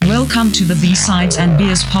Welcome to the B-Sides and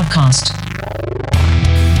Beers podcast.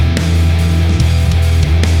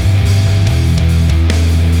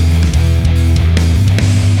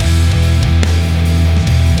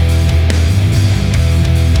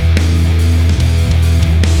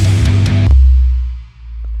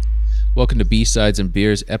 Welcome to B-Sides and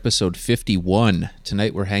Beers, episode 51.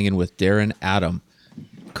 Tonight we're hanging with Darren Adam,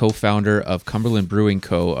 co-founder of Cumberland Brewing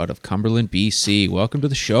Co. out of Cumberland, BC. Welcome to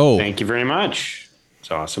the show. Thank you very much. It's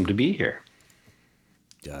awesome to be here.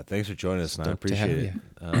 Yeah, thanks for joining us, and I appreciate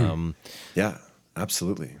it. Yeah,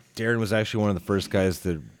 absolutely. Darren was actually one of the first guys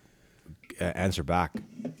to answer back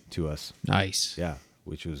to us. Nice. Yeah,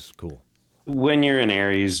 which was cool. When you're in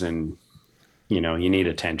Aries and, you need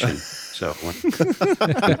attention. So when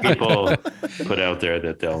people put out there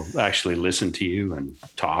that they'll actually listen to you and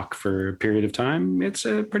talk for a period of time, it's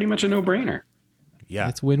pretty much a no-brainer. Yeah.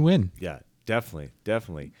 It's win-win. Yeah, definitely.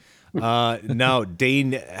 Now,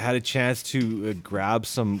 Dane had a chance to grab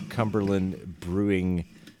some Cumberland Brewing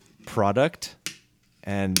product.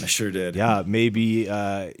 And I sure did. Yeah, maybe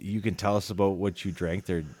you can tell us about what you drank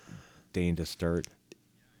there, Dane, to start.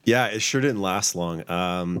 Yeah, it sure didn't last long.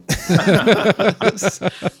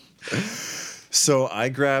 So I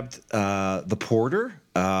grabbed the porter.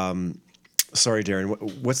 Sorry,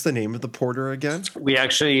 Darren. What's the name of the porter again? We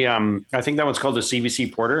actually, I think that one's called the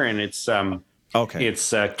CBC Porter, and it's okay.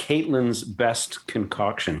 It's Caitlin's Best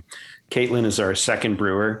Concoction. Caitlin is our second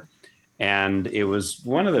brewer, and it was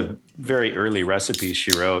one of the very early recipes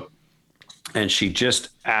she wrote, and she just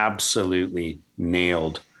absolutely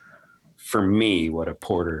nailed, for me, what a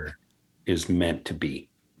porter is meant to be.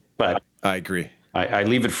 But I agree. I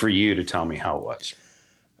leave it for you to tell me how it was.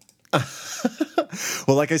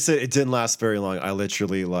 Well, like I said, it didn't last very long. I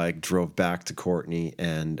literally drove back to Courtney,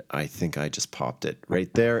 and I think I just popped it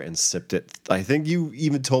right there and sipped it. I think you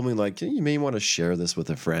even told me you may want to share this with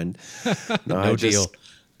a friend. No, I deal. just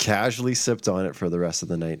casually sipped on it for the rest of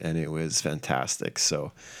the night, and it was fantastic.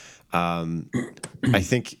 So I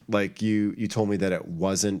think you told me that it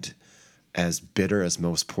wasn't as bitter as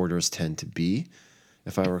most porters tend to be,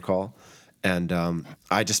 if I recall. And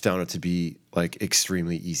I just found it to be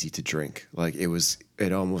extremely easy to drink.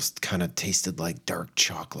 It almost kind of tasted like dark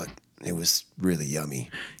chocolate. It was really yummy.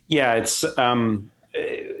 Yeah, it's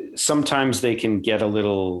sometimes they can get a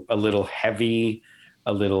little heavy,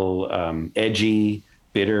 a little edgy,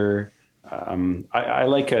 bitter. I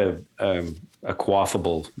like a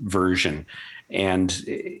quaffable version,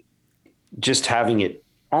 and just having it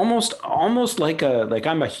almost like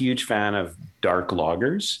I'm a huge fan of dark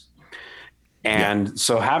lagers. And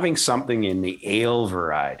so having something in the ale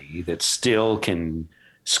variety that still can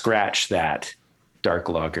scratch that dark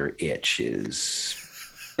lager itch it's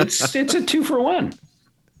a 2-for-1.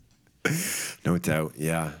 No doubt.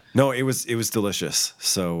 Yeah. No, it was delicious.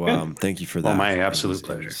 So thank you for that. Well, my absolute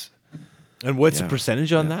pleasure. And what's the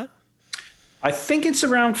percentage on that? I think it's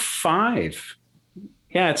around 5.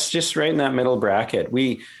 Yeah, it's just right in that middle bracket.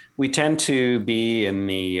 We tend to be in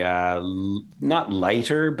the not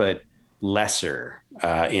lighter, but lesser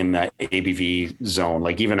in that ABV zone.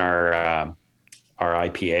 Even our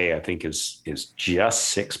IPA, I think is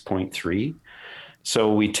just 6.3.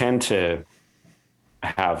 So we tend to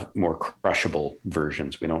have more crushable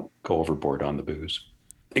versions. We don't go overboard on the booze,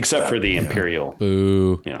 except for the Imperial.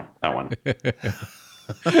 Boo. That one.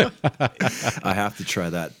 I have to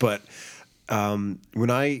try that. But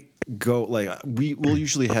when I go, we'll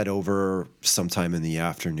usually head over sometime in the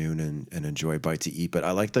afternoon and enjoy a bite to eat. But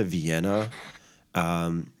I like the Vienna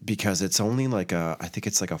because it's only I think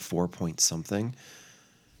it's a 4 point something.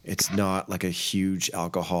 It's not a huge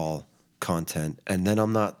alcohol content. And then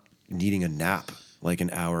I'm not needing a nap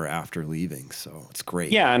an hour after leaving. So it's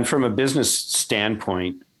great. Yeah. And from a business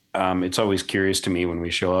standpoint, it's always curious to me when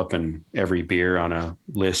we show up and every beer on a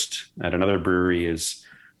list at another brewery is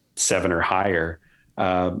 7 or higher.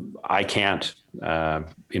 I can't,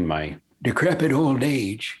 in my decrepit old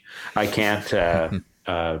age, I can't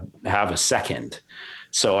have a second.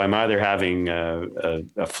 So I'm either having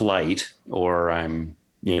a flight or I'm,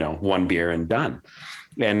 one beer and done.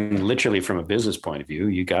 And literally from a business point of view,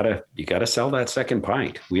 you gotta sell that second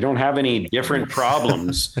pint. We don't have any different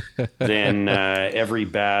problems than every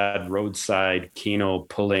bad roadside Kino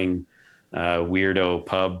pulling weirdo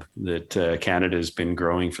pub that Canada's been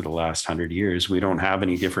growing for the last 100 years. We don't have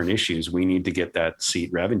any different issues. We need to get that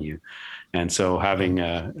seat revenue. And so having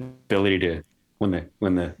ability to, when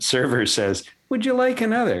the server says, would you like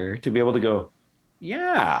another, to be able to go,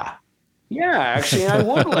 yeah, actually I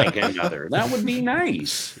would like another. That would be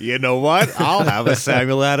nice. You know what? I'll have a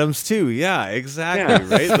Samuel Adams too. Yeah, exactly.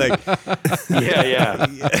 Yeah.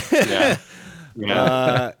 Right. Yeah.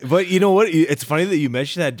 But you know what? It's funny that you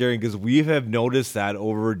mentioned that, Darren, because we have noticed that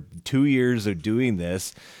over 2 years of doing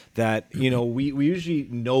this, that we usually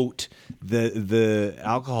note the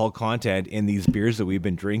alcohol content in these beers that we've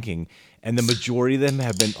been drinking, and the majority of them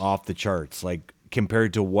have been off the charts, like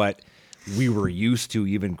compared to what we were used to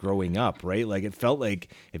even growing up, right? Like it felt like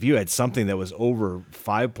if you had something that was over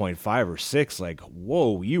 5.5 or 6, like,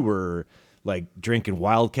 whoa, you were like drinking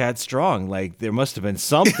Wildcat Strong. Like there must have been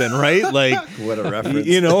something, right? Like What a reference.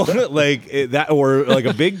 That, or like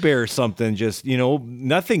a Big Bear or something, just,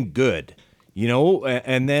 nothing good,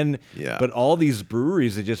 and then, Yeah. but all these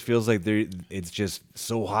breweries, it just feels like it's just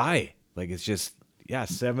so high. Like it's just,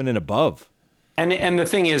 7 and above. And the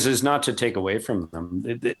thing is not to take away from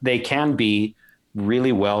them. They can be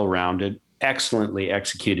really well-rounded, excellently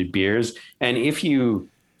executed beers. And if you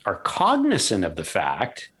are cognizant of the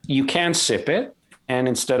fact, you can sip it. And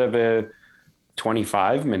instead of a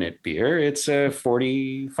 25-minute beer, it's a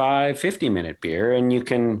 45, 50-minute beer. And you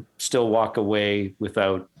can still walk away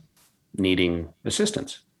without needing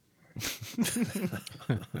assistance.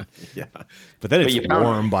 Yeah. But then you it's found-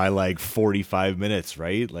 warm by like 45 minutes,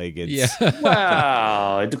 right? Like it's,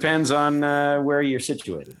 Well, it depends on where you're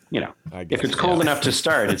situated. I guess, If it's cold enough to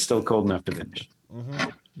start, it's still cold enough to finish.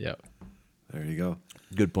 Yeah. There you go.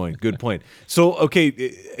 Good point. So, okay,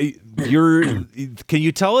 can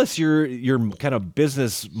you tell us your kind of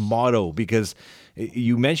business motto? Because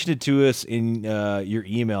you mentioned it to us in your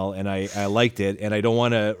email, and I liked it, and I don't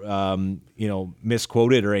want to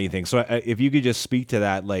misquote it or anything. So, if you could just speak to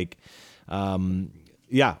that, like, I'll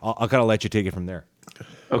kind of let you take it from there.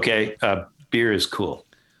 Okay, beer is cool.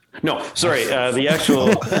 No, sorry. The actual,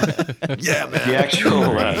 Yeah, man. the actual,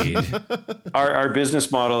 our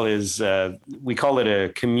business model is we call it a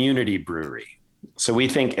community brewery. So we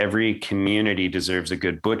think every community deserves a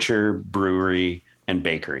good butcher, brewery, and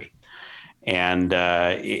bakery. And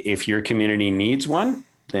if your community needs one,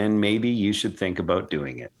 then maybe you should think about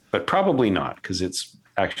doing it. But probably not, because it's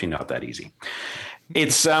actually not that easy.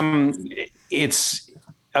 It's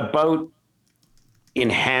about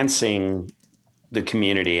enhancing the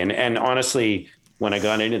community. And honestly, when I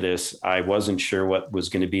got into this, I wasn't sure what was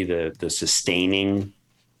going to be the sustaining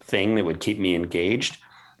thing that would keep me engaged.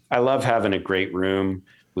 I love having a great room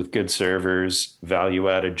with good servers,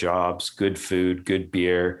 value-added jobs, good food, good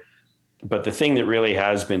beer. But the thing that really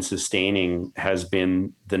has been sustaining has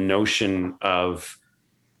been the notion of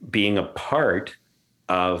being a part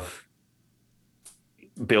of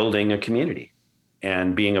building a community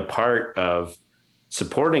and being a part of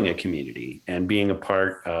supporting a community and being a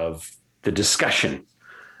part of the discussion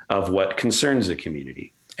of what concerns the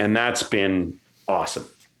community. And that's been awesome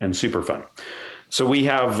and super fun. So we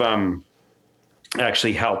have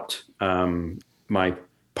actually helped my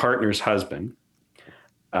partner's husband,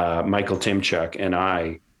 Michael Timchuk,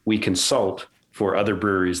 and we consult for other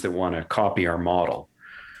breweries that want to copy our model.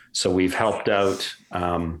 So we've helped out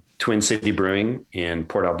Twin City Brewing in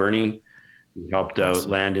Port Alberni. We helped out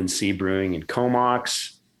Land and Sea Brewing in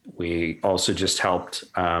Comox. We also just helped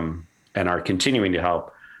and are continuing to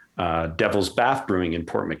help Devil's Bath Brewing in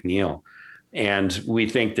Port McNeill. And we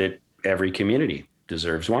think that every community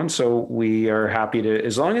deserves one. So we are happy to,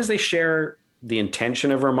 as long as they share the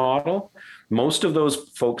intention of our model. Most of those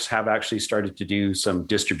folks have actually started to do some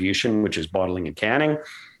distribution, which is bottling and canning.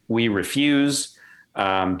 We refuse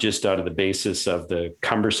just out of the basis of the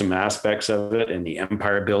cumbersome aspects of it and the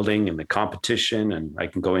empire building and the competition. And I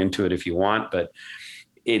can go into it if you want, but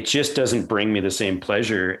it just doesn't bring me the same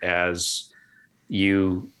pleasure as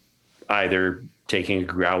you either taking a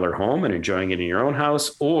growler home and enjoying it in your own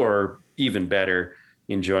house, or even better,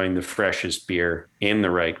 enjoying the freshest beer in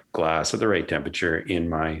the right glass at the right temperature in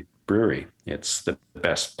my brewery. It's the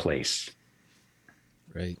best place.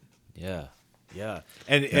 Right. Yeah.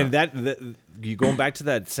 And that you going back to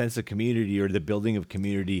that sense of community or the building of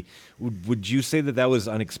community, would you say that was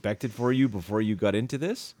unexpected for you before you got into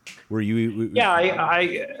this? Were you? Yeah,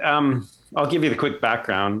 I'll give you the quick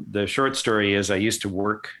background. The short story is I used to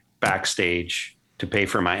work backstage to pay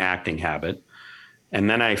for my acting habit. And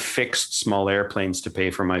then I fixed small airplanes to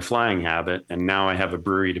pay for my flying habit. And now I have a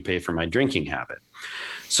brewery to pay for my drinking habit.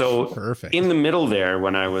 So Perfect. In the middle there,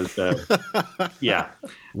 when I was, We've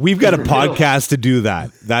got a podcast to do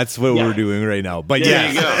that. That's what we're doing right now. But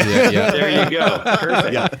there you go. Yeah. There you go.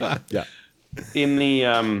 Perfect. Yeah. In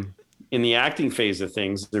the acting phase of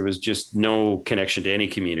things, there was just no connection to any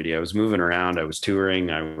community. I was moving around. I was touring.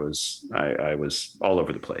 I was all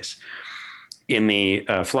over the place. In the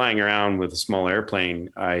flying around with a small airplane,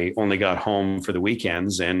 I only got home for the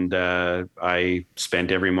weekends, and I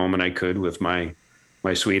spent every moment I could with my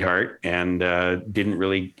my sweetheart, and didn't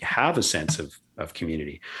really have a sense of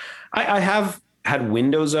community. I have had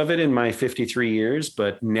windows of it in my 53 years,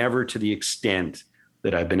 but never to the extent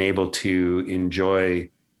that I've been able to enjoy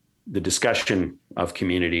the discussion of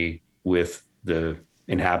community with the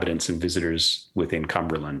inhabitants and visitors within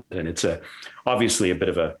Cumberland. And it's obviously a bit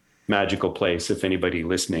of a magical place. If anybody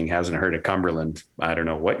listening hasn't heard of Cumberland, I don't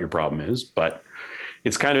know what your problem is, but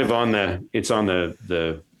it's kind of on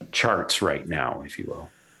the charts right now, if you will.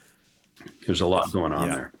 There's a lot going on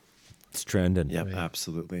there. It's trending. Yeah,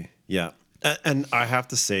 absolutely. Yeah. And I have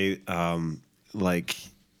to say, like,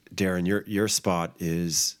 Darren, your spot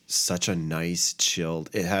is such a nice, chilled.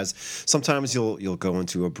 It has, sometimes you'll go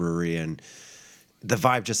into a brewery and the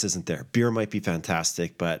vibe just isn't there. Beer might be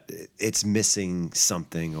fantastic, but it's missing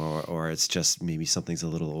something, or it's just maybe something's a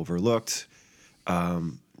little overlooked.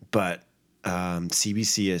 But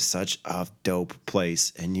CBC is such a dope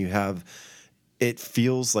place, and it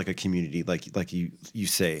feels like a community, like you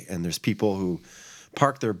say, and there's people who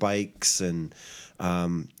park their bikes, and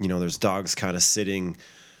there's dogs kind of sitting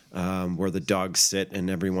where the dogs sit, and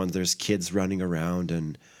there's kids running around,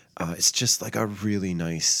 and it's just like a really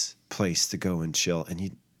nice place to go and chill, and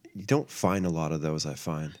you don't find a lot of those. I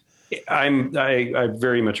find I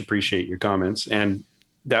very much appreciate your comments, and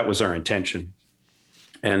that was our intention.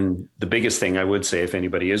 And the biggest thing I would say, if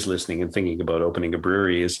anybody is listening and thinking about opening a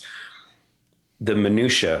brewery, is the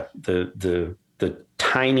minutia, the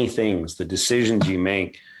tiny things, the decisions you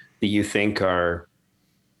make that you think are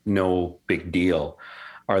no big deal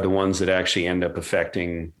are the ones that actually end up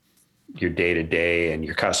affecting your day-to-day and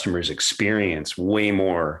your customers' experience way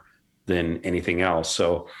more than anything else.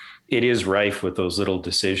 So it is rife with those little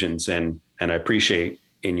decisions. And I appreciate,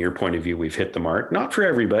 in your point of view, we've hit the mark, not for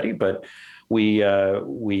everybody, but we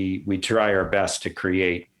try our best to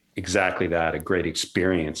create exactly that, a great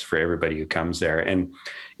experience for everybody who comes there. And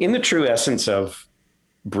in the true essence of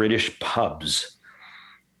British pubs,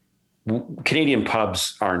 Canadian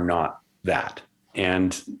pubs are not that.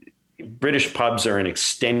 And British pubs are an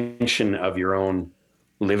extension of your own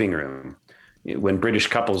living room. When British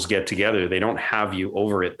couples get together, they don't have you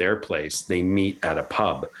over at their place. They meet at a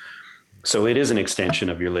pub. So it is an extension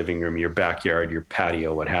of your living room, your backyard, your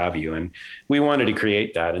patio, what have you. And we wanted to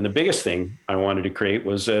create that. And the biggest thing I wanted to create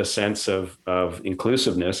was a sense of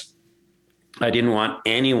inclusiveness. I didn't want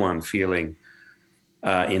anyone feeling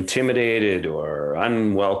intimidated or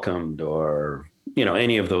unwelcomed or,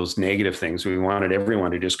 any of those negative things. We wanted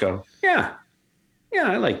everyone to just go, yeah,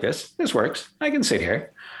 I like this. This works. I can sit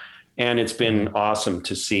here. And it's been awesome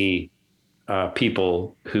to see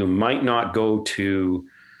people who might not go to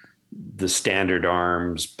the Standard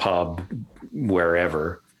Arms pub,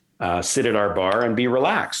 wherever, sit at our bar and be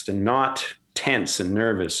relaxed and not tense and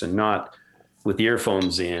nervous and not with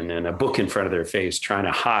earphones in and a book in front of their face trying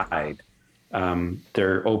to hide.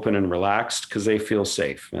 They're open and relaxed because they feel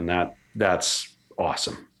safe, and that's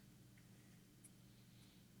awesome.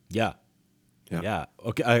 Yeah.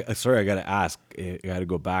 Okay. Sorry, I got to ask. I got to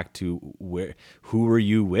go back to who were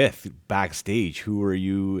you with backstage? Who were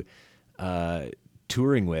you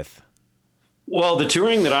touring with? Well, the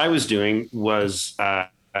touring that I was doing was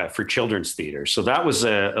for children's theater, so that was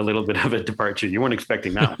a little bit of a departure. You weren't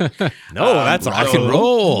expecting that. No, that's Rock and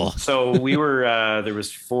roll. So we were there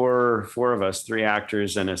was four of us, 3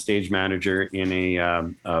 actors and a stage manager in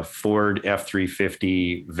a Ford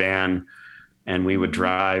F-350 van. And we would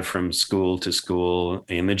drive from school to school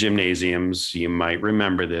in the gymnasiums. You might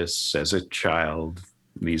remember this as a child.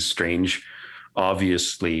 These strange,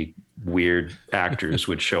 obviously weird actors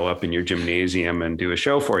would show up in your gymnasium and do a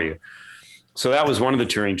show for you. So that was one of the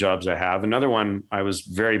touring jobs I have. Another one I was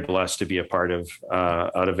very blessed to be a part of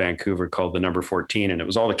out of Vancouver called the Number 14. And it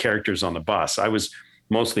was all the characters on the bus. I was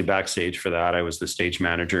mostly backstage for that. I was the stage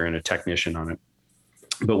manager and a technician on it.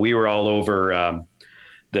 But we were all over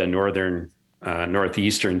the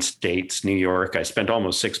northeastern states, New York. I spent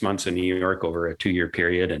almost 6 months in New York over a 2-year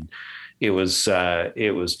period, and it was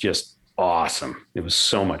just awesome. It was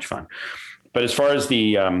so much fun. But as far as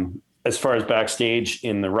backstage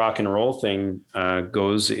in the rock and roll thing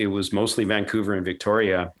goes, it was mostly Vancouver and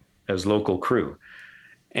Victoria as local crew,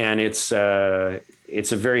 and it's a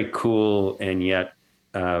very cool and yet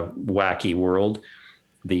wacky world.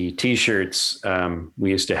 The T-shirts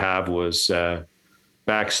we used to have was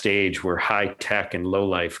backstage where high tech and low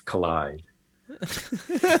life collide.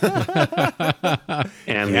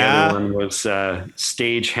 And the other one was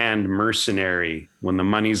stagehand mercenary. When the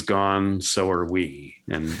money's gone, so are we.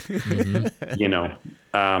 And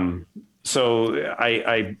so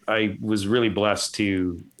I was really blessed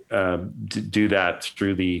to do that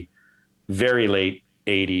through the very late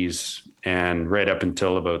 80s, And right up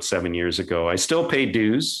until about 7 years ago, I still paid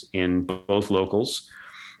dues in both locals,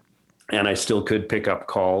 and I still could pick up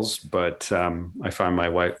calls, but I find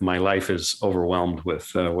my life is overwhelmed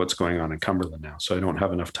with what's going on in Cumberland now. So I don't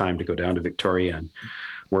have enough time to go down to Victoria and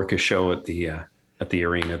work a show at the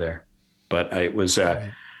arena there. But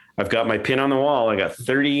I've got my pin on the wall. I got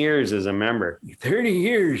 30 years as a member, 30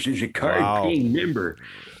 years as a card paying member.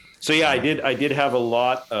 So yeah, I did have a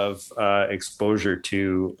lot of exposure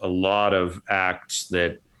to a lot of acts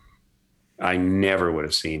that I never would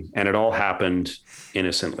have seen. And it all happened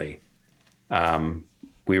innocently. I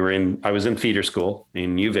was in theater school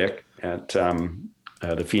in UVic at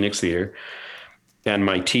the Phoenix Theater, and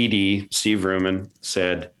my TD, Steve Ruman,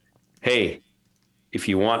 said, "Hey, if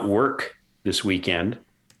you want work this weekend,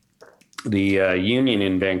 the union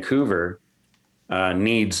in Vancouver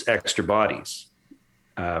needs extra bodies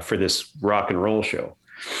for this rock and roll show.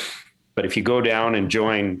 But if you go down and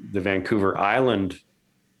join the Vancouver Island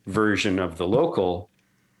version of the local,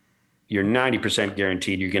 you're 90%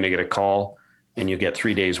 guaranteed you're going to get a call and you'll get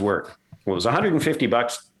 3 days work." Well, it was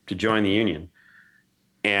 $150 to join the union.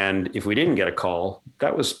 And if we didn't get a call,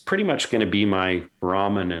 that was pretty much going to be my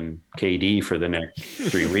ramen and KD for the next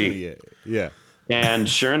 3 weeks. Yeah. And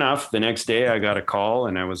sure enough, the next day I got a call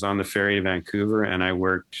and I was on the ferry to Vancouver, and I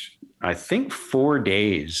worked, I think, 4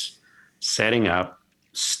 days setting up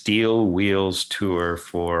Steel Wheels tour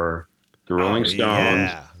for the Rolling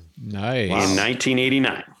Stones Nice. in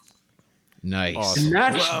 1989. Nice. Awesome. And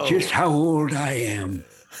that's just how old I am.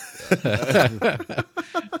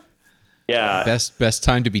 Yeah. Best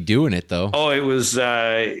time to be doing it though. Oh, it was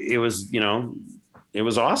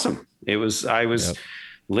awesome. I was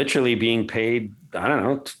literally being paid, I don't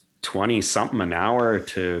know, 20 something an hour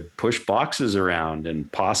to push boxes around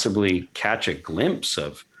and possibly catch a glimpse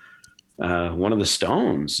of one of the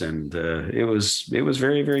Stones. And it was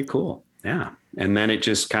very, very cool. Yeah. And then it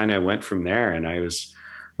just kind of went from there. And I was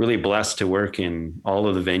really blessed to work in all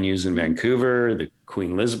of the venues in Vancouver, the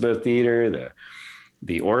Queen Elizabeth Theatre,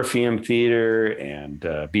 the Orpheum Theatre, and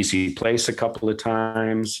BC Place a couple of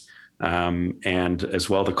times, and as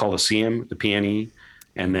well the Coliseum, the PNE,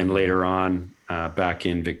 and then later on back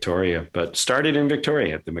in Victoria. But started in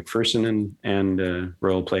Victoria at the McPherson and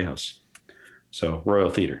Royal Playhouse. So Royal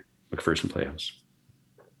Theatre, McPherson Playhouse.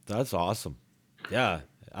 That's awesome. Yeah.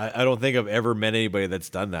 I don't think I've ever met anybody that's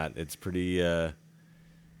done that. It's pretty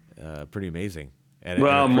amazing. And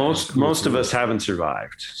most of us haven't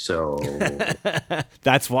survived, so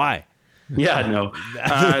that's why. Yeah, no.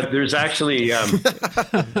 There's actually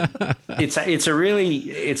it's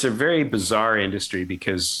a very bizarre industry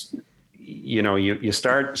because you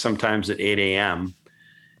start sometimes at 8 a.m.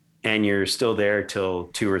 and you're still there till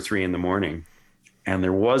 2 or 3 in the morning, and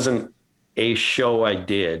there wasn't a show I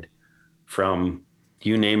did from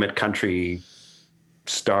you name it, country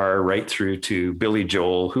star right through to Billy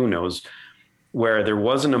Joel, who knows, where there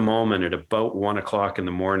wasn't a moment at about 1 o'clock in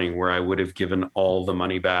the morning where I would have given all the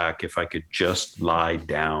money back if I could just lie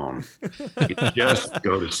down, just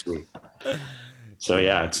go to sleep. So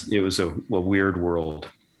yeah, it was a weird world,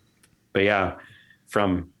 but yeah,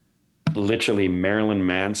 from literally Marilyn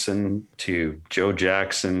Manson to Joe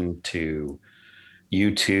Jackson to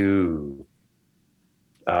U2,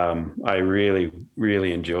 I really,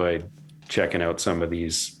 really enjoyed checking out some of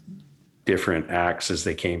these different acts as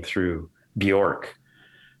they came through. Bjork,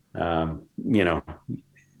 what's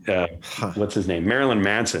his name? Marilyn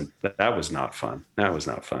Manson. That was not fun. That was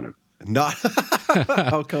not fun. Not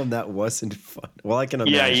how come that wasn't fun? Well, I can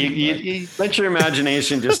imagine. Yeah, you let your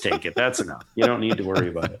imagination just take it. That's enough. You don't need to worry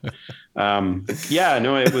about it.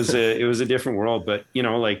 It was a different world, but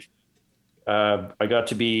I got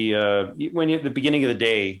to be when you're at the beginning of the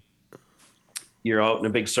day, you're out in a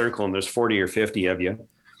big circle and there's 40 or 50 of you.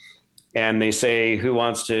 And they say, who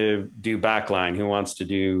wants to do backline? Who wants to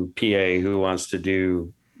do PA? Who wants to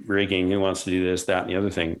do rigging? Who wants to do this, that, and the other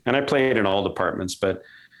thing? And I played in all departments, but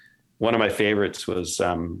one of my favorites was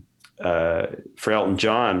for Elton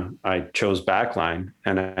John. I chose backline,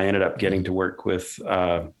 and I ended up getting to work with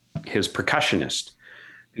his percussionist,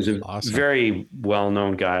 who's a very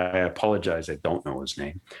well-known guy. I apologize, I don't know his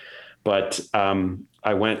name. But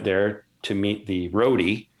I went there to meet the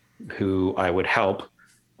roadie who I would help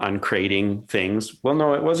uncrating things. Well,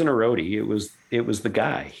 no, it wasn't a roadie. It was the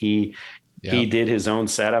guy. He did his own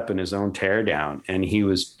setup and his own teardown, and he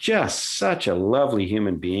was just such a lovely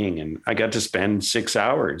human being. And I got to spend 6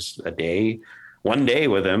 hours one day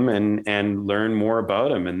with him and learn more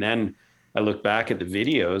about him. And then I look back at the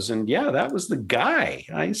videos, and that was the guy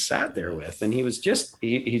I sat there with. And he was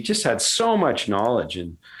he just had so much knowledge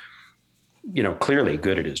and, clearly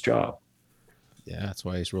good at his job. Yeah, that's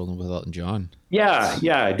why he's rolling with Elton John. Yeah,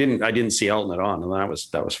 I didn't see Elton at all, and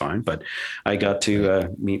that was fine. But I got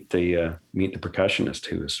to meet the percussionist,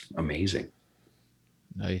 who was amazing.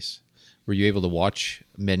 Nice. Were you able to watch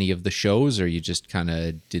many of the shows, or you just kind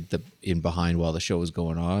of did the in behind while the show was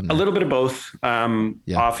going on? A little bit of both. Yeah.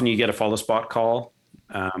 Often you get a follow spot call,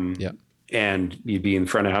 Yeah. and you'd be in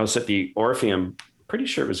front of house at the Orpheum. Pretty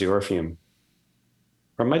sure it was the Orpheum,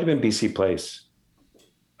 or it might have been BC Place.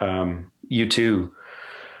 U2,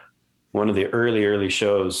 one of the early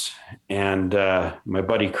shows, and my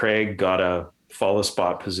buddy Craig got a follow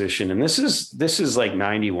spot position, and this is like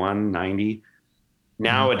 91, 90.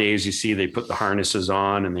 Nowadays, you see they put the harnesses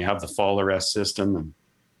on and they have the fall arrest system, and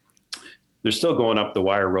they're still going up the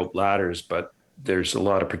wire rope ladders, but there's a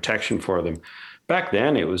lot of protection for them. Back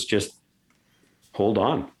then, it was just hold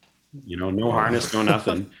on, no harness, no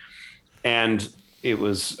nothing. And it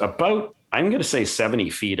was about, I'm going to say 70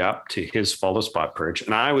 feet up to his follow spot perch.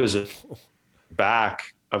 And I was at the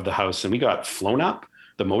back of the house, and we got flown up.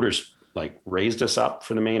 The motors like raised us up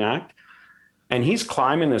for the main act. And he's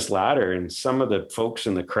climbing this ladder, and some of the folks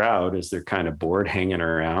in the crowd, as they're kind of bored hanging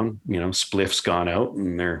around, spliff's gone out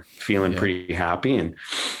and they're feeling pretty happy. And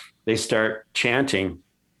they start chanting,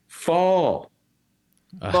 fall,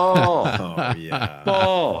 fall, Oh yeah.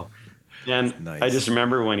 fall. And Nice. I just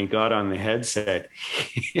remember when he got on the headset,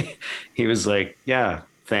 he was like, yeah,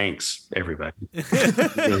 thanks, everybody.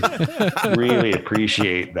 Really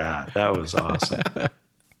appreciate that. That was awesome.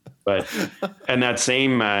 And that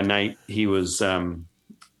same night, he was, I'm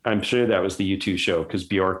sure that was the U2 show, because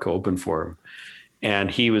Bjork opened for him.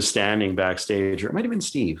 And he was standing backstage, or it might have been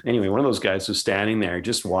Steve. Anyway, one of those guys was standing there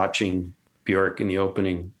just watching Bjork in the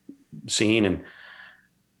opening scene, and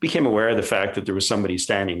became aware of the fact that there was somebody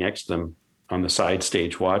standing next to them on the side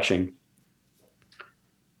stage watching.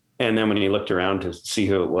 And then when he looked around to see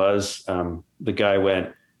who it was, the guy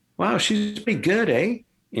went, wow, she's pretty good, eh?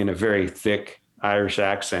 In a very thick Irish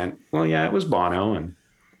accent. Well, yeah, it was Bono, and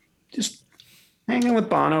just hanging with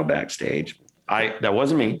Bono backstage. That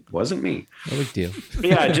wasn't me. No big deal. But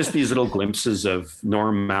yeah, just these little glimpses of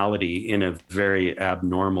normality in a very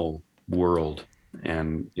abnormal world.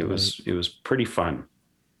 And it was pretty fun.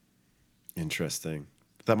 Interesting.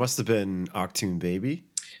 That must have been Octoon Baby.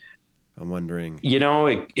 I'm wondering.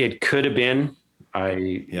 It could have been.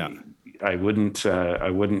 I wouldn't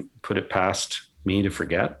put it past me to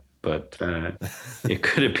forget, but it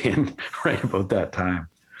could have been right about that time.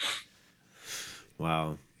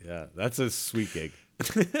 Wow. Yeah, that's a sweet gig.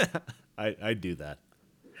 I do that.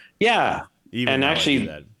 Yeah. Even And now I actually, do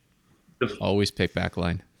that. Always pick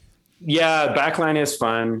backline. yeah, backline is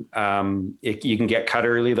fun. You can get cut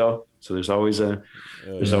early though. So there's always a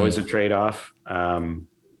trade-off.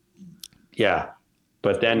 Yeah.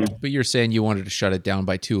 But you're saying you wanted to shut it down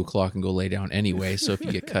by 2:00 and go lay down anyway. So if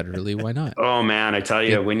you get cut early, why not? oh man, I tell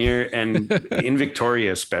you, when you're, and in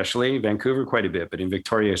Victoria, especially Vancouver, quite a bit, but in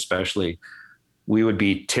Victoria, especially, we would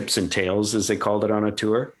be tips and tails, as they called it on a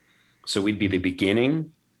tour. So we'd be the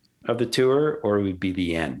beginning of the tour, or we'd be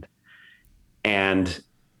the end. And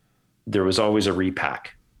there was always a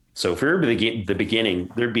repack. So if we were the beginning,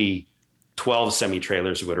 there'd be 12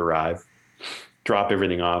 semi-trailers would arrive, drop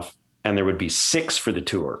everything off, and there would be 6 for the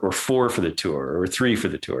tour, or 4 for the tour, or 3 for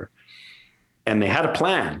the tour. And they had a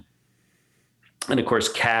plan. And of course,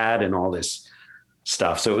 CAD and all this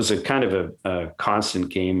stuff. So it was a kind of a constant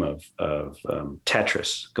game of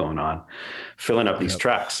Tetris going on, filling up these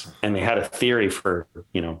trucks. And they had a theory for,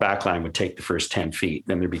 backline would take the first 10 feet,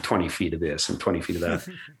 then there'd be 20 feet of this and 20 feet of that.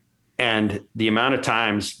 And the amount of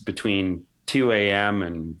times between 2 a.m.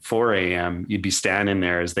 and 4 a.m., you'd be standing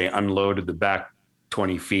there as they unloaded the back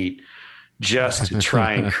 20 feet just to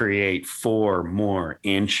try and create 4 more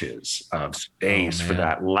inches of space for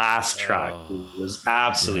that last truck. It was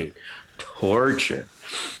absolute torture.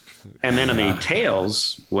 And then in the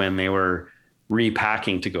tails, when they were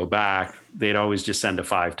repacking to go back, they'd always just send a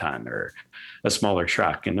 5-ton or a smaller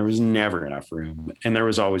truck, and there was never enough room, and there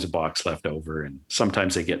was always a box left over. And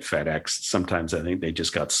sometimes they get FedExed, sometimes I think they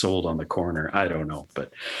just got sold on the corner, I don't know,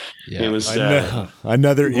 but it was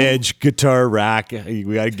another Edge guitar rack. We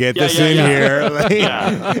gotta get this in here.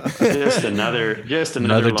 just another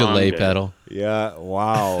long delay day. pedal. Yeah,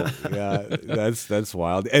 wow. Yeah, that's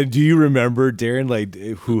wild. And do you remember, Darren, like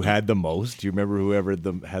who had the most? Do you remember whoever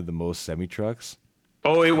had the most semi trucks?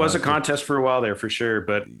 Oh, it was a contest for a while there for sure,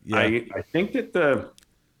 but I think that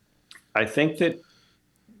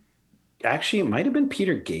actually it might have been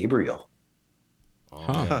Peter Gabriel.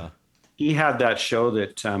 Huh. He had that show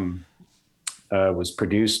that was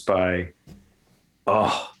produced by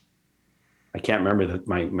I can't remember that.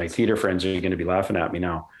 My theater friends are going to be laughing at me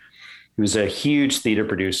now. he was a huge theater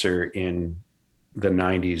producer in the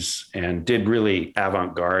 90s and did really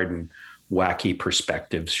avant-garde and wacky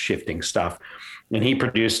perspectives shifting stuff. And he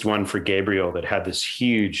produced one for Gabriel that had this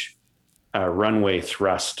huge runway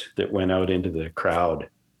thrust that went out into the crowd.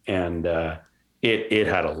 And it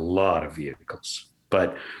had a lot of vehicles,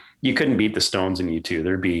 but you couldn't beat the Stones in U2.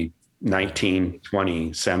 There'd be 19,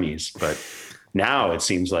 20 semis, but now it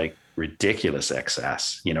seems like ridiculous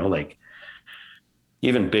excess, you know, like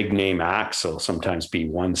even big name acts will sometimes be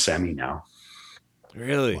one semi now.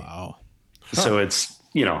 Really? Wow. So it's,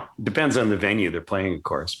 you know, depends on the venue they're playing, of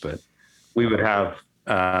course, but we would have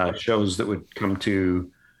shows that would come to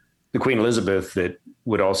the Queen Elizabeth that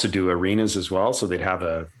would also do arenas as well. So they'd have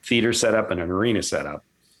a theater setup and an arena setup,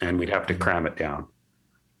 and we'd have to cram it down.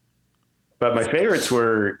 But my favorites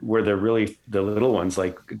were the little ones.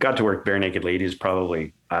 Like, got to work Bare Naked Ladies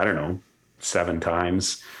probably, I don't know, 7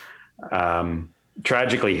 times.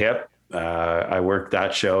 Tragically Hip, I worked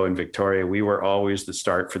that show in Victoria. We were always the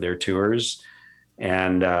start for their tours.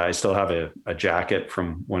 And I still have a jacket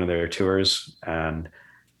from one of their tours. And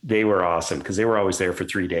they were awesome because they were always there for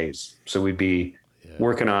 3 days. So we'd be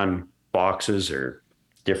working on boxes or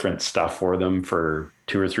different stuff for them for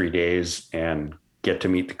 2 or 3 days and get to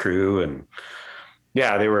meet the crew. And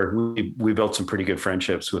yeah, we built some pretty good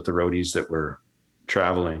friendships with the roadies that were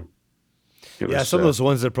traveling. Some of those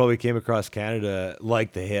ones that probably came across Canada,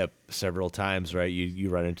 like the Hip, several times, right?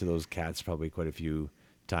 You run into those cats probably quite a few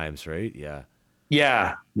times, right? Yeah.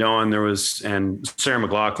 Yeah, no, and Sarah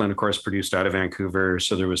McLachlan, of course, produced out of Vancouver.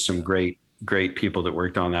 So there was some great people that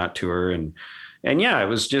worked on that tour. And yeah, it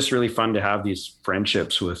was just really fun to have these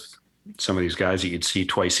friendships with some of these guys that you'd see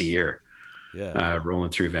twice a year. Yeah.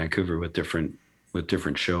 Rolling through Vancouver with different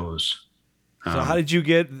shows. So how did you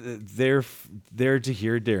get there to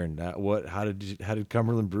here, Darren? How did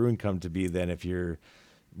Cumberland Brewing come to be then? If you're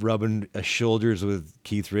rubbing shoulders with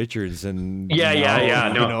Keith Richards and no.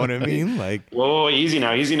 You know what I mean? Like, whoa, easy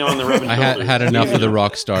now on the rubbing. I had enough of the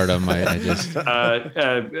rock stardom. I just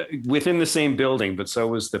within the same building, but so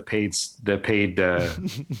was the paid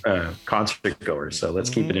concert goers. So let's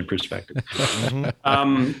keep it in perspective.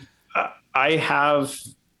 I have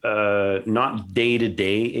not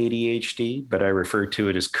day-to-day ADHD, but I refer to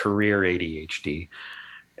it as career ADHD.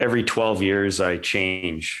 Every 12 years, I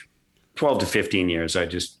change. 12 to 15 years, I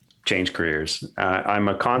just change careers. I'm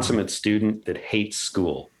a consummate student that hates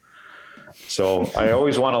school. So I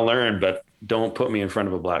always want to learn, but don't put me in front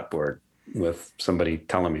of a blackboard with somebody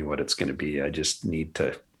telling me what it's going to be. I just need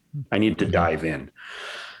to dive in.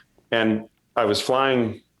 And I was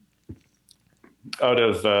flying out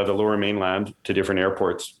of the Lower Mainland to different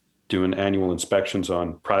airports, doing annual inspections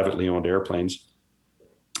on privately owned airplanes.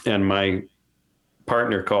 And my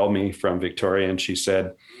partner called me from Victoria and she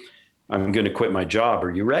said, "I'm going to quit my job. Are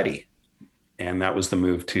you ready?" And that was the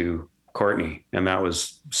move to Courtenay. And that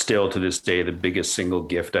was still to this day the biggest single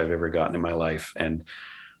gift I've ever gotten in my life. And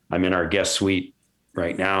I'm in our guest suite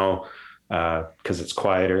right now because it's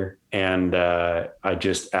quieter. And I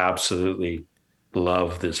just absolutely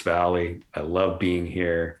love this valley. I love being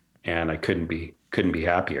here, and I couldn't be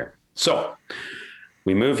happier. So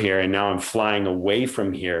we move here, and now I'm flying away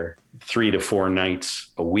from here 3 to 4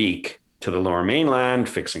 nights a week to the Lower Mainland,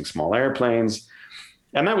 fixing small airplanes.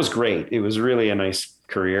 And that was great. It was really a nice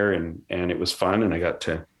career and it was fun. And I got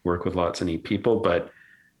to work with lots of neat people, but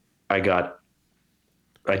I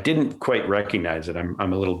didn't quite recognize it.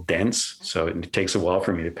 I'm a little dense, so it takes a while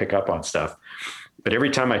for me to pick up on stuff. But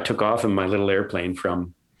every time I took off in my little airplane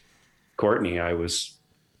from Courtenay, I was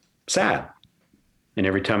sad. And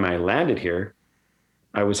every time I landed here,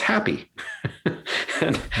 I was happy.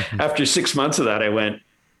 And after 6 months of that, I went,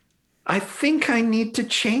 I think I need to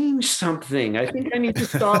change something. I think I need to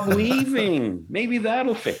stop leaving. Maybe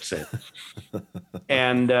that'll fix it.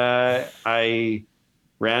 And I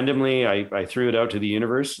randomly threw it out to the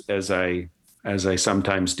universe as I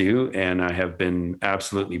sometimes do. And I have been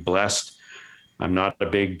absolutely blessed. I'm not a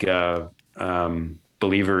big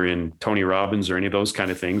believer in Tony Robbins or any of those kind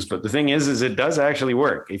of things. But the thing is it does actually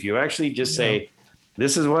work. If you actually just say,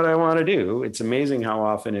 this is what I want to do, it's amazing how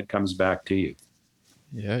often it comes back to you.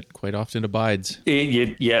 Yeah, it quite often abides.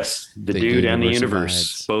 Yes, the dude and the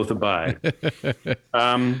universe both abide.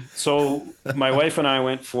 So my wife and I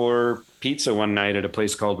went for pizza one night at a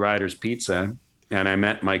place called Ryder's Pizza, and I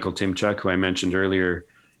met Michael Timchuk, who I mentioned earlier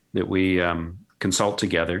that we consult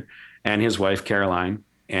together, and his wife Caroline,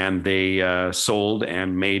 and they sold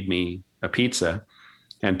and made me a pizza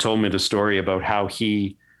and told me the story about how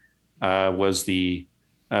he was the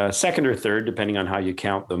second or third, depending on how you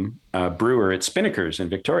count them, brewer at Spinnaker's in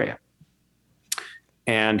Victoria.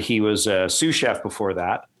 And he was a sous chef before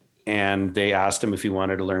that. and they asked him if he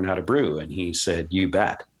wanted to learn how to brew. And he said, "You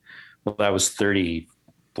bet." Well, that was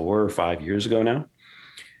 34 or 5 years ago now.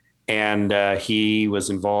 And he was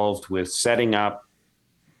involved with setting up,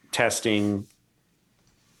 testing,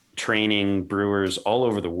 training brewers all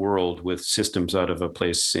over the world with systems out of a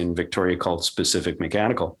place in Victoria called Specific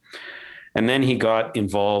Mechanical. And then he got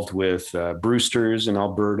involved with Brewsters in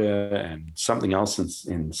Alberta and something else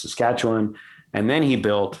in Saskatchewan. And then he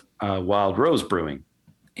built Wild Rose Brewing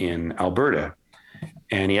in Alberta.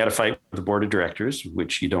 And he had a fight with the board of directors,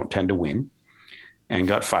 which you don't tend to win, and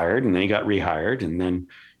got fired. And then he got rehired. And then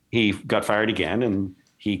he got fired again. And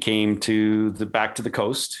he came back to the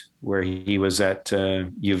coast, where he was at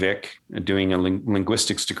UVic doing a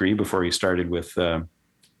linguistics degree before he started with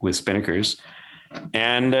Spinnakers,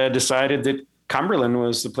 and decided that Cumberland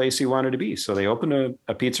was the place he wanted to be. So they opened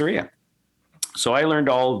a pizzeria. So I learned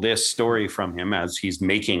all this story from him as he's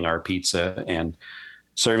making our pizza and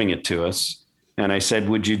serving it to us. And I said,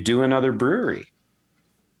 "Would you do another brewery?"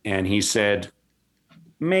 And he said,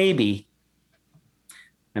 "Maybe."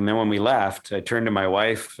 And then when we left, I turned to my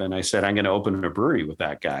wife and I said, "I'm going to open a brewery with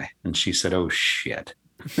that guy." And she said, "Oh, shit."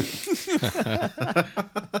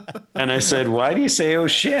 And I said, "Why do you say, oh,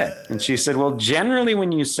 shit?" And she said, "Well, generally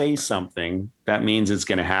when you say something, that means it's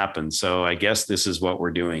going to happen. So I guess this is what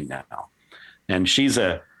we're doing now." And she's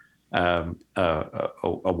a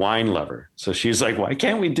wine lover. So she's like, "Why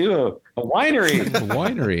can't we do a winery?" A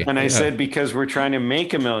winery. And I said, "Because we're trying to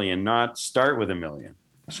make $1 million, not start with $1 million."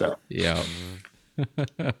 So yeah.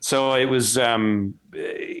 So it was,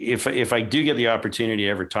 if I do get the opportunity to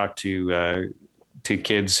ever talk to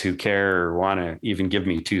kids who care or want to even give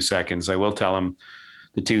me 2 seconds, I will tell them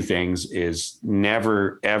the two things is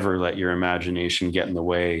never, ever let your imagination get in the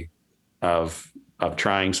way of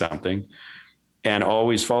trying something, and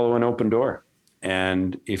always follow an open door.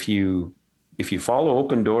 And if you follow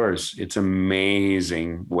open doors, it's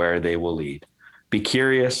amazing where they will lead. Be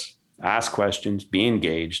curious, ask questions, be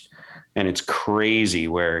engaged. And it's crazy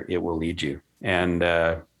where it will lead you. And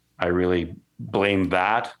I really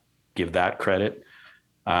give that credit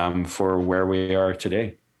for where we are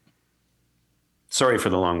today. Sorry for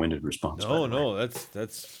the long-winded response. No,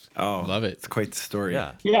 that's love it. It's quite the story.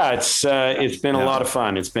 yeah. Yeah, it's been a lot of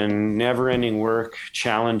fun. It's been never-ending work,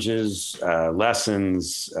 challenges,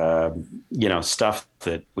 lessons, stuff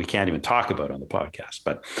that we can't even talk about on the podcast.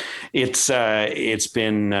 But it's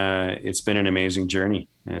been an amazing journey,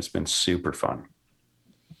 and it's been super fun.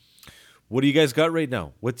 What do you guys got right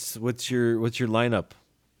now? What's your lineup?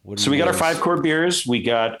 So we got our 5 core beers. We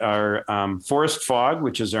got our Forest Fog,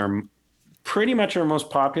 which is pretty much our most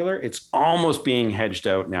popular. It's almost being hedged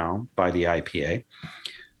out now by the IPA.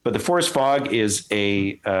 But the Forest Fog is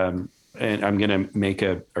and I'm going to make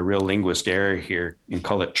a real linguist error here and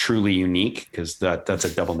call it truly unique, because that's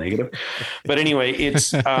a double negative. But anyway,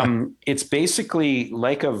 it's basically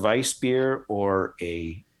like a Weiss beer or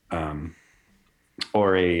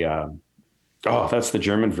that's the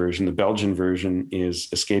German version. The Belgian version is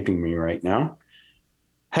escaping me right now.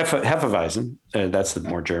 Hefeweizen, that's the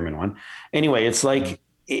more German one. Anyway, it's like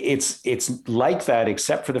that,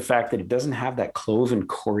 except for the fact that it doesn't have that clove and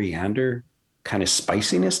coriander kind of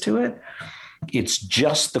spiciness to it. It's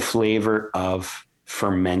just the flavor of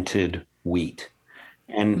fermented wheat,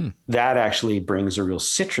 and that actually brings a real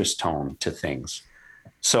citrus tone to things.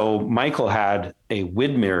 So Michael had a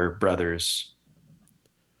Widmer Brothers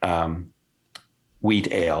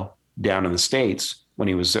wheat ale down in the States when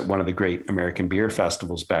he was at one of the great American beer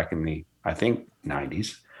festivals back in the, I think,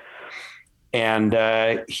 90s. And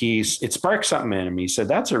it sparked something in him. He said,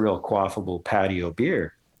 "That's a real quaffable patio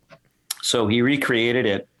beer." So he recreated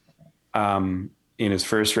it in his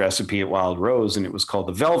first recipe at Wild Rose, and it was called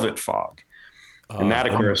the Velvet Fog. And that,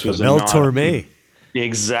 of course, was Mel Torme.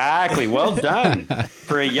 Exactly. Well done.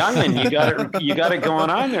 For a young'un, you got it going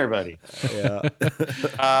on there, buddy. Yeah.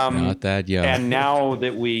 Not that young. And now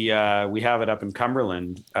that we have it up in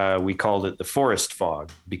Cumberland, we called it the Forest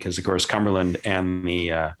Fog, because of course Cumberland and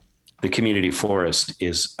the community forest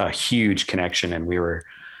is a huge connection, and we were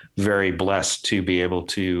very blessed to be able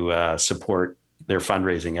to support their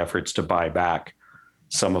fundraising efforts to buy back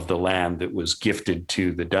some of the land that was gifted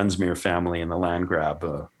to the Dunsmuir family in the land grab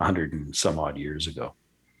 100 and some odd years ago.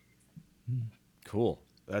 Cool.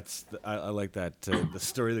 I like that. The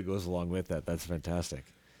story that goes along with that. That's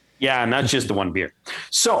fantastic. Yeah, and that's just the one beer.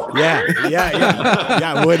 So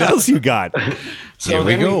yeah. What else you got? So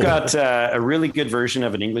then we've got a really good version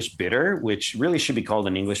of an English bitter, which really should be called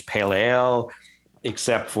an English pale ale,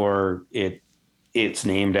 except for it's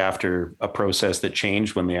named after a process that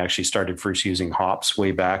changed when they actually started first using hops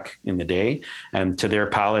way back in the day. And to their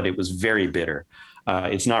palate, it was very bitter.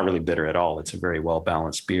 It's not really bitter at all. It's a very well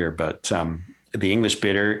balanced beer, but the English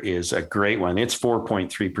bitter is a great one. It's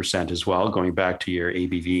 4.3% as well, going back to your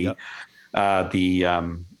ABV. Yep.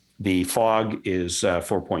 The fog is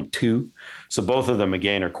 4.2. So both of them,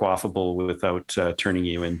 again, are quaffable without turning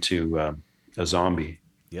you into a zombie.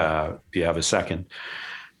 If you have a second.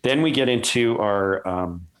 Then we get into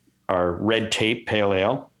our Red Tape Pale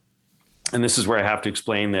Ale. And this is where I have to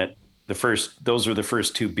explain that those were the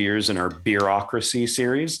first two beers in our Beerocracy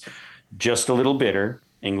series, Just a Little Bitter,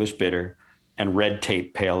 English Bitter, and Red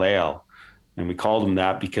Tape Pale Ale. And we called them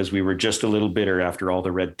that because we were just a little bitter after all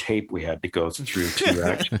the red tape we had to go through to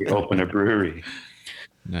actually open a brewery.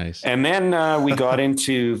 Nice. And then we got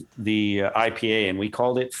into the IPA, and we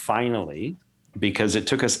called it Finally because it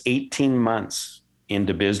took us 18 months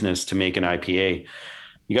into business to make an IPA.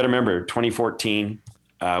 You got to remember 2014,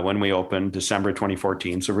 when we opened, December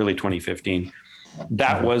 2014, so really 2015,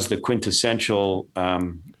 that was the quintessential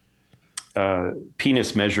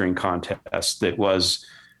penis measuring contest that was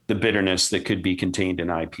the bitterness that could be contained in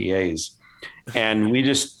IPAs. And we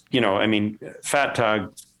just, Fat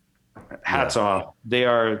Tug, hats off. They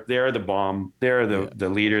are the bomb. They're the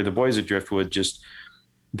leader. The boys at Driftwood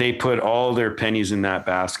they put all their pennies in that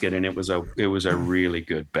basket, and it was a really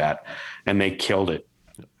good bet, and they killed it.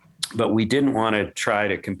 But we didn't want to try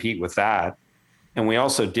to compete with that. And we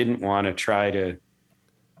also didn't want to try to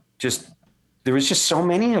there was just so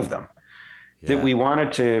many of them that we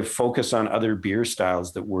wanted to focus on other beer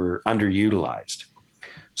styles that were underutilized.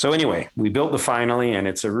 So anyway, we built the Finally, and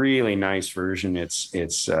it's a really nice version.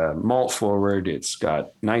 It's malt forward. It's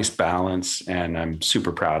got nice balance, and I'm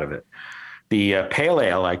super proud of it. The Pale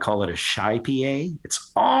Ale, I call it a Shy PA.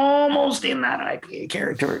 It's almost in that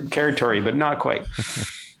IPA territory, but not quite.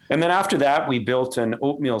 And then after that, we built an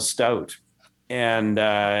Oatmeal Stout, and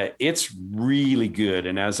it's really good.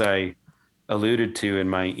 And as I alluded to in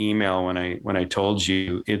my email when I told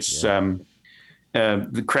you, it's the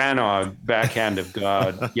Cranog Backhand of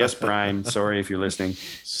God. Yes, Brian, sorry if you're listening.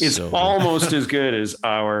 It's almost as good as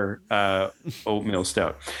our Oatmeal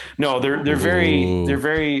Stout. No, they're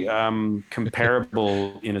very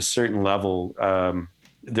comparable in a certain level.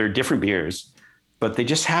 They're different beers, but they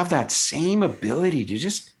just have that same ability to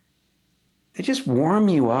they just warm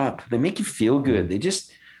you up. They make you feel good.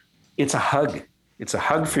 It's a hug. It's a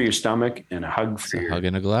hug for your stomach and a hug for a hug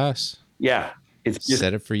in a glass. Yeah. It's just,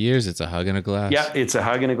 said it for years. It's a hug in a glass. Yeah. It's a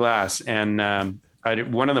hug in a glass. And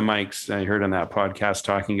one of the mics I heard on that podcast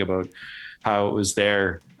talking about how it was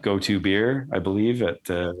their go-to beer, I believe it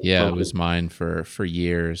was mine for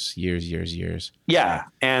years. Yeah.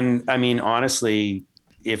 And I mean, honestly,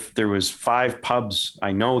 if there was 5 pubs,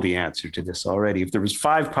 I know the answer to this already. If there was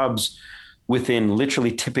 5 pubs within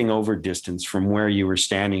literally tipping over distance from where you were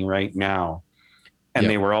standing right now, and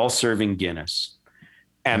they were all serving Guinness,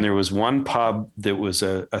 and there was one pub that was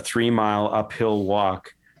a 3-mile uphill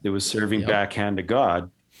walk that was serving Backhand to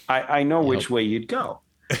God, I know which way you'd go.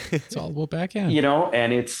 It's all about backhand,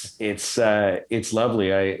 and it's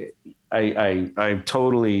lovely. I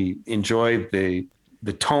totally enjoyed the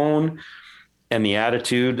tone and the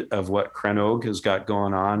attitude of what Cranog has got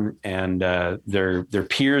going on, and their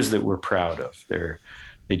peers that we're proud of.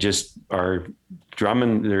 They just are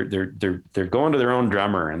drumming. They're going to their own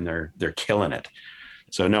drummer, and they're killing it.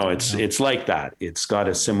 So no, it's like that. It's got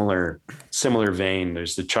a similar vein.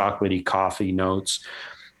 There's the chocolatey coffee notes.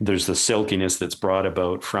 There's the silkiness that's brought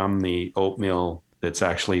about from the oatmeal that's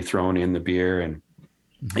actually thrown in the beer, and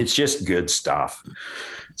it's just good stuff.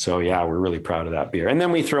 So yeah, we're really proud of that beer. And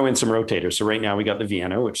then we throw in some rotators. So right now we got the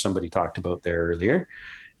Vienna, which somebody talked about there earlier,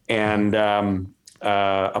 and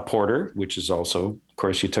a porter, which is also, of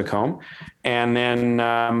course, you took home. And then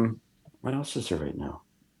what else is there right now?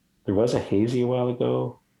 There was a hazy a while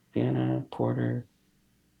ago. Vienna, porter.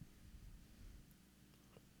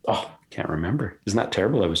 Oh, can't remember. Isn't that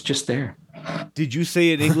terrible? I was just there. Did you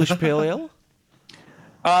say an English Pale Ale?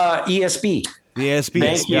 ESB. The ESB.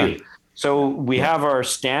 Thank you. So we have our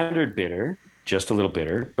standard bitter, just a little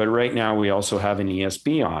bitter, but right now we also have an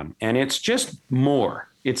ESB on, and it's just more.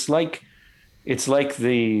 It's like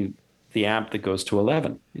the amp that goes to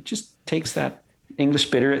 11. It just takes that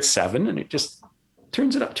English bitter at 7 and it just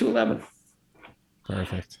turns it up to 11.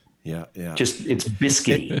 Perfect. Yeah. Just it's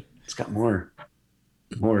biscuity. It's got more,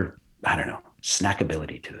 I don't know,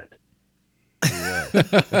 snackability to it. Yeah.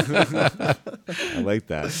 I like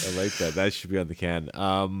that. That should be on the can.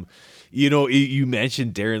 You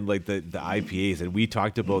mentioned, Darren, like the IPAs, and we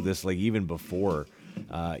talked about this like even before,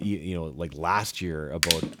 like last year,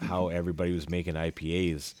 about how everybody was making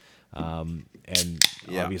IPAs. And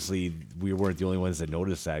obviously we weren't the only ones that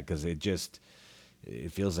noticed that, because it just,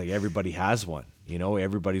 it feels like everybody has one. You know,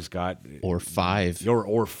 everybody's got Or five.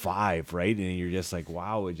 or five, right? And you're just like,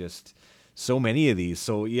 wow, it just so many of these.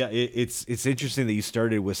 So yeah, it's interesting that you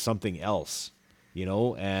started with something else, you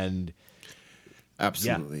know, and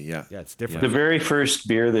Absolutely, yeah. yeah, it's different. The very first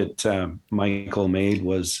beer that Michael made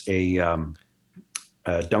was a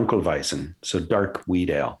Dunkelweizen, so dark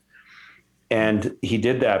wheat ale. And he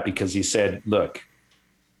did that because he said, look,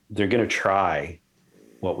 they're going to try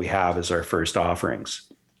what we have as our first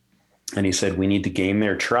offerings. And he said, we need to gain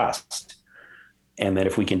their trust. And that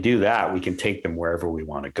if we can do that, we can take them wherever we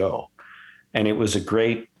want to go. And it was a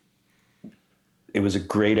great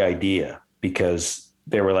idea because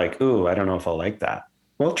they were like, ooh, I don't know if I'll like that.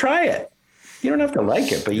 Well, try it. You don't have to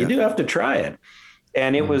like it, but you do have to try it.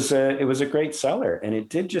 And it was a great seller. And it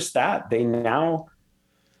did just that. They now,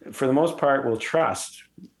 for the most part, will trust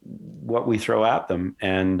what we throw at them.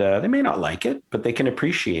 And they may not like it, but they can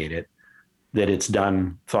appreciate it, that it's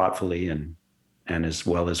done thoughtfully and as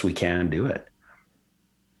well as we can do it.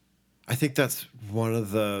 I think that's one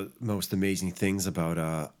of the most amazing things about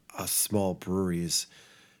a small brewery is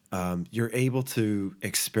you're able to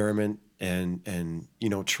experiment and you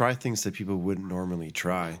know, try things that people wouldn't normally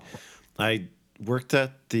try. I worked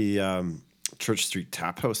at the Church Street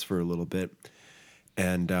Tap House for a little bit,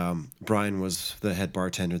 and Brian was the head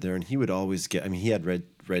bartender there, and he would always get, I mean, he had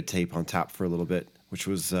red tape on tap for a little bit, which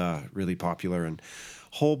was really popular, and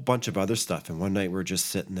a whole bunch of other stuff. And one night we were just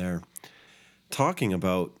sitting there talking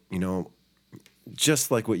about, you know, just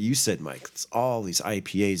like what you said, Mike, it's all these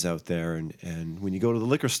IPAs out there. And when you go to the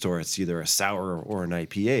liquor store, it's either a sour or an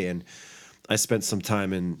IPA. And I spent some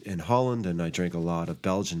time in Holland, and I drank a lot of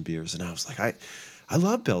Belgian beers. And I was like, I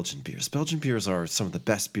love Belgian beers. Belgian beers are some of the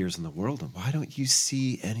best beers in the world. And why don't you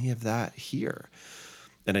see any of that here?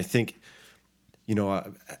 And I think, you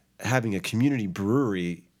know, having a community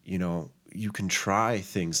brewery, you know, you can try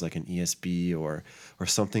things like an ESB or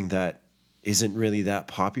something that isn't really that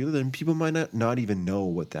popular, then people might not even know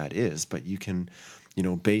what that is. But you can, you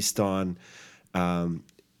know, based on,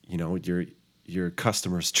 you know, your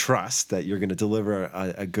customers' trust that you're going to deliver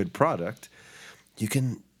a good product, you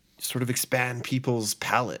can sort of expand people's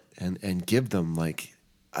palate and give them like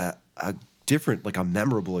a different, like a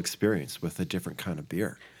memorable experience with a different kind of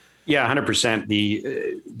beer. Yeah, 100%.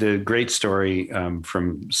 The great story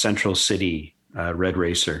from Central City Red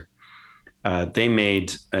Racer. They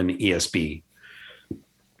made an ESB,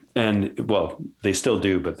 and well, they still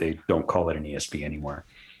do, but they don't call it an ESB anymore.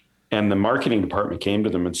 And the marketing department came to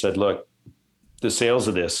them and said, look, the sales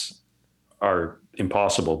of this are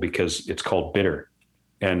impossible because it's called bitter,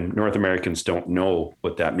 and North Americans don't know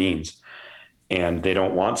what that means, and they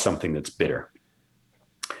don't want something that's bitter.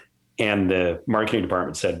 And the marketing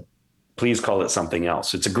department said, please call it something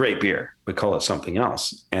else. It's a great beer, but call it something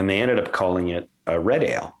else. And they ended up calling it a red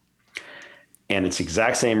ale. And it's the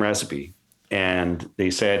exact same recipe. And they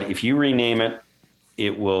said, if you rename it,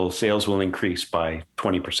 sales will increase by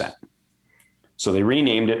 20%. So they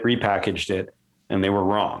renamed it, repackaged it, and they were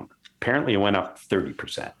wrong. Apparently it went up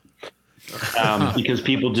 30%. Because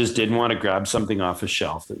people just didn't want to grab something off a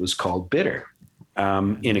shelf that was called bitter.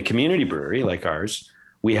 In a community brewery like ours,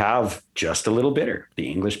 we have just a little bitter, the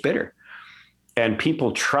English bitter. And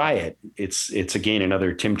people try it. It's again,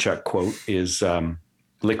 another Tim Chuck quote is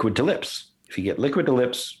liquid to lips. If you get liquid to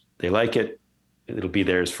lips, they like it, it'll be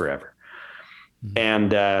theirs forever. Mm-hmm.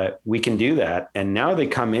 And we can do that. And now they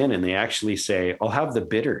come in and they actually say, I'll have the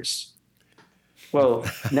bitters. Well,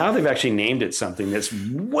 now they've actually named it something that's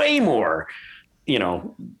way more, you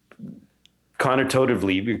know,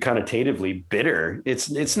 connotatively bitter.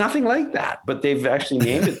 It's nothing like that, but they've actually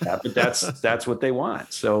named it that, but that's what they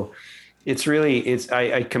want. So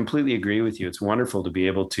I completely agree with you. It's wonderful to be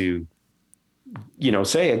able to, you know,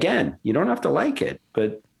 say again, you don't have to like it,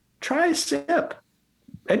 but try a sip,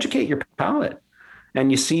 educate your palate. And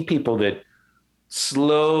you see people that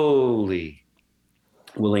slowly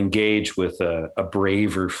will engage with a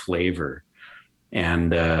braver flavor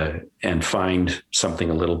and find something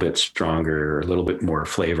a little bit stronger or a little bit more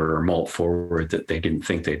flavor or malt forward that they didn't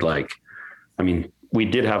think they'd like. I mean, we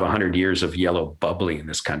did have 100 years of yellow bubbly in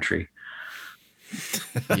this country.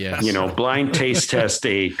 Yes. You know, blind taste test,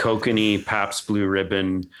 a Kokanee, Pabst Blue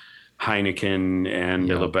Ribbon, Heineken, and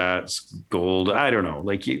Labatt's Gold. I don't know.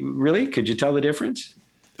 Like, really? Could you tell the difference?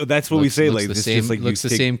 That's what we say. Like, the this same, just like looks the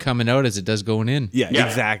same coming out as it does going in. Yeah,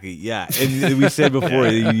 exactly. Yeah, and we said before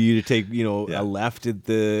you take a left at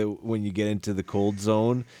when you get into the cold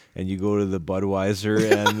zone, and you go to the Budweiser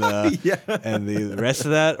and and the rest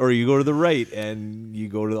of that, or you go to the right and you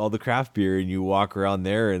go to all the craft beer and you walk around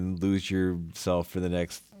there and lose yourself for the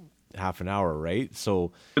next half an hour, right?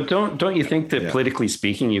 So But don't you think that politically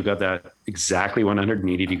speaking, you got that exactly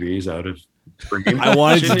 180 degrees out of? I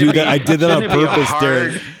wanted to do that. I did that on purpose,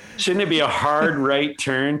 Darren. Shouldn't it be a hard right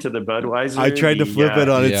turn to the Budweiser? I tried to flip it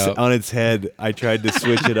on its head. I tried to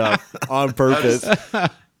switch it up on purpose.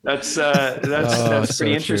 That's so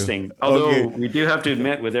pretty interesting. Although we do have to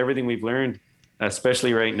admit, with everything we've learned,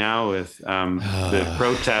 especially right now with the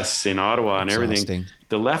protests in Ottawa and everything,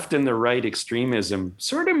 the left and the right extremism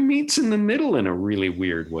sort of meets in the middle in a really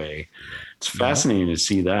weird way. It's fascinating to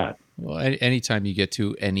see that. Well, anytime you get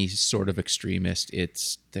to any sort of extremist,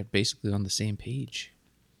 they're basically on the same page,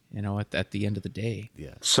 at the end of the day.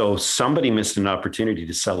 Yeah. So somebody missed an opportunity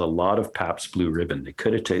to sell a lot of Pabst Blue Ribbon. They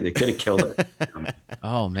could have killed it.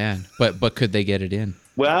 Oh man, but could they get it in?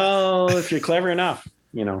 Well, if you're clever enough,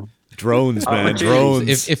 Drones, man,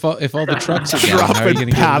 drones. If all the trucks are down, how are you going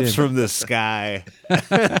to get Paps it in? from the sky.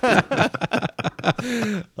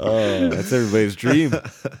 Oh, that's everybody's dream.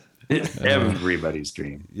 Everybody's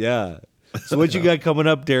dream. Yeah. So what you got coming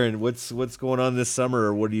up, Darren? What's going on this summer?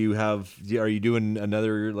 Or what do you have? Are you doing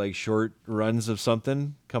another like short runs of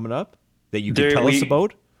something coming up that you can tell us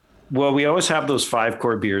about? Well, we always have those 5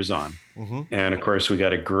 core beers on. And of course we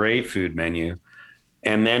got a great food menu,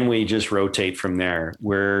 and then we just rotate from there.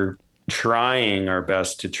 We're trying our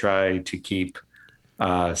best to try to keep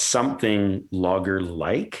something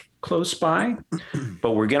lager-like close by,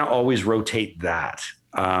 but we're going to always rotate that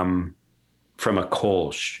from a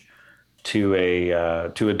Kolsch to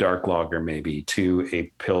a dark lager, maybe to a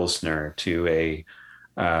Pilsner, to a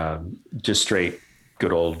just straight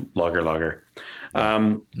good old lager.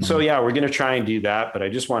 So yeah, we're going to try and do that, but I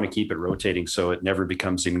just want to keep it rotating so it never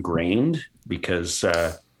becomes ingrained, because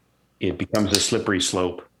it becomes a slippery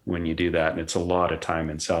slope when you do that. And it's a lot of time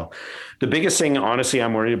and sell. The biggest thing, honestly,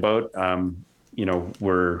 I'm worried about,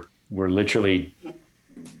 we're literally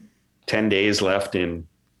 10 days left in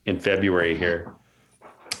February here.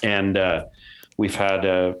 And we've had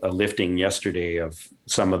a lifting yesterday of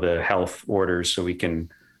some of the health orders, so we can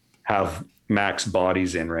have max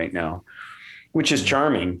bodies in right now, which is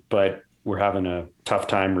charming, but we're having a tough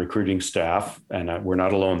time recruiting staff, and we're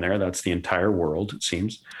not alone there. That's the entire world, it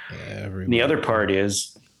seems. The other part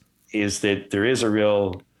is that there is a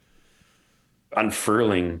real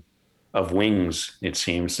unfurling of wings, it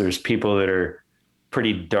seems. There's people that are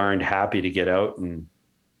pretty darned happy to get out and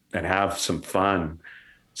have some fun.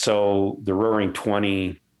 So the Roaring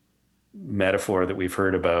 20 metaphor that we've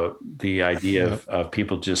heard about, the idea of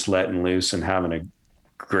people just letting loose and having a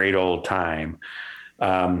great old time,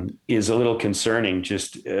 is a little concerning,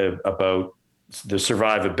 just about the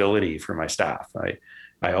survivability for my staff.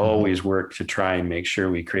 I always work to try and make sure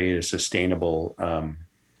we create a sustainable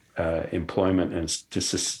employment and just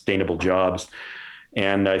sustainable jobs.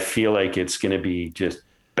 And I feel like it's going to be just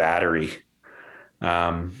battery,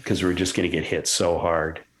 because we're just going to get hit so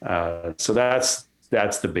hard. So that's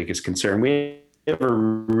the biggest concern. We have a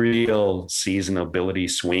real seasonability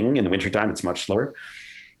swing. In the wintertime, it's much slower.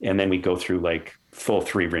 And then we go through like full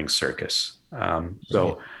 3-ring circus.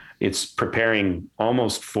 So it's preparing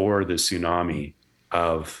almost for the tsunami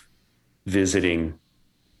of visiting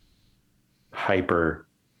hyper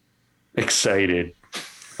excited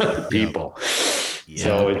people. Yeah.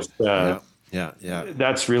 So it's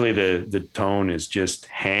that's really the tone, is just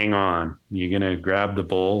hang on. You're gonna grab the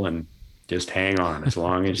bull and just hang on as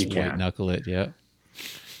long as you can. Knuckle it, yeah.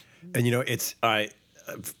 And it's I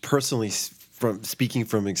personally, from speaking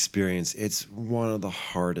from experience, it's one of the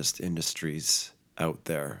hardest industries out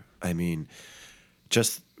there. I mean,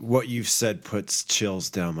 just what you've said puts chills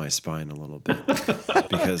down my spine a little bit,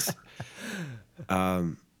 because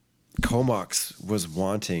Comox was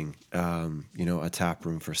wanting, a tap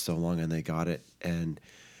room for so long, and they got it, and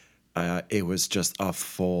it was just a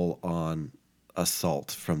full-on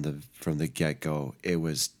assault from the get-go. It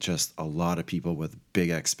was just a lot of people with big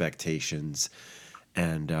expectations,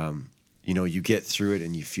 and you get through it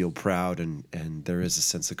and you feel proud, and there is a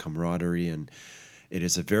sense of camaraderie, and it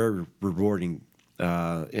is a very rewarding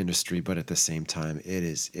industry, but at the same time,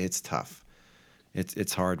 it's tough.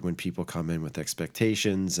 It's hard when people come in with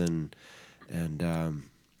expectations, and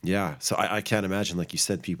so I can't imagine, like you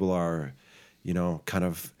said, people are, kind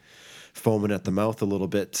of foaming at the mouth a little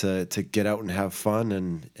bit to get out and have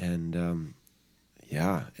fun,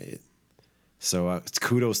 so it's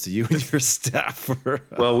kudos to you and your staff.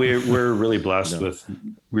 Well, we're really blessed with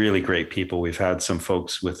really great people. We've had some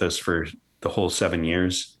folks with us for the whole 7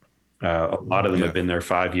 years. A lot of them have been there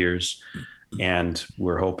 5 years, and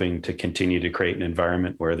we're hoping to continue to create an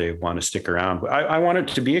environment where they want to stick around. I want it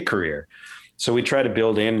to be a career. So we try to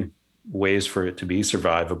build in ways for it to be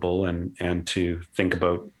survivable, and to think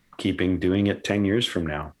about keeping doing it 10 years from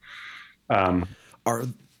now. Are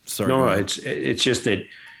sorry. No, go ahead. it's just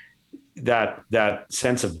that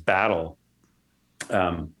sense of battle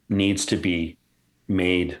needs to be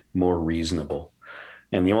made more reasonable.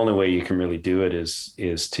 And the only way you can really do it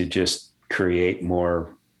is to just create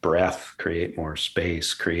more breath, create more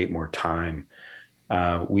space, create more time.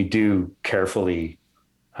 We do carefully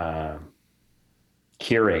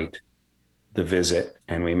curate the visit,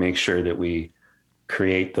 and we make sure that we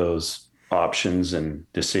create those options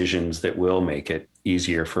and decisions that will make it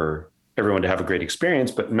easier for everyone to have a great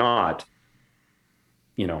experience, but not,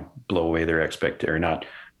 blow away their or not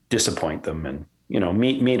disappoint them, and,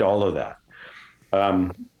 meet all of that.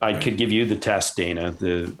 I could give you the test, Dana,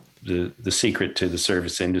 the secret to the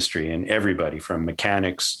service industry, and everybody from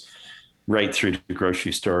mechanics right through to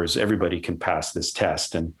grocery stores, everybody can pass this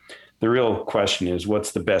test. And the real question is,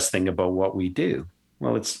 what's the best thing about what we do?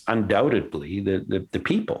 Well, it's undoubtedly the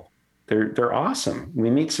people. They're awesome. We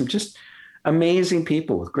meet some just amazing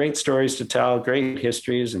people with great stories to tell, great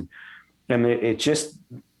histories, and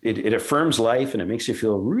it affirms life, and it makes you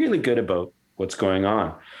feel really good about what's going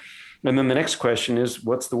on. And then the next question is,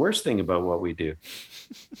 what's the worst thing about what we do?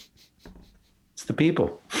 It's the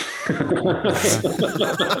people.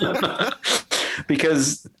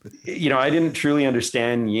 Because, I didn't truly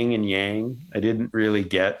understand yin and yang. I didn't really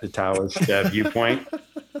get the Taoist viewpoint.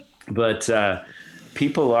 But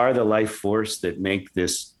people are the life force that make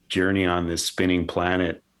this journey on this spinning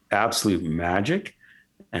planet absolute magic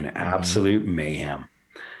and absolute mayhem.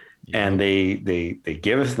 Yeah. And they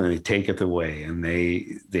giveth and they taketh away, and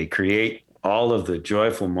they create all of the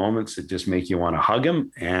joyful moments that just make you want to hug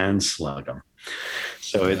them and slug them.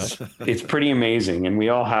 So it's pretty amazing. And we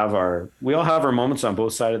all have our moments on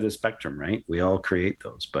both sides of the spectrum, right? We all create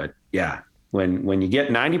those. But yeah, when you get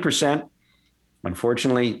 90%,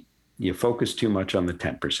 unfortunately, you focus too much on the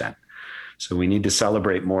 10%. So we need to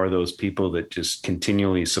celebrate more of those people that just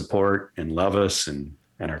continually support and love us and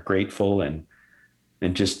are grateful, and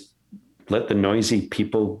just let the noisy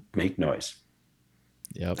people make noise.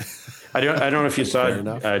 Yep. I don't know if you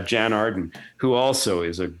saw Jan Arden, who also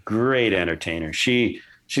is a great entertainer. She's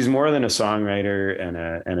more than a songwriter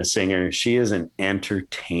and a singer. She is an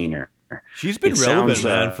entertainer. She's been relevant,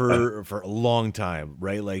 man, for a long time,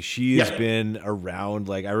 right? Like she's been around.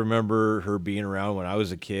 Like I remember her being around when I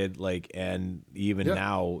was a kid, like, and even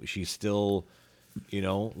now she's still,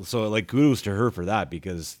 so like kudos to her for that,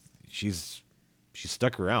 because she's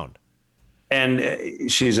stuck around.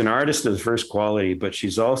 And she's an artist of the first quality, but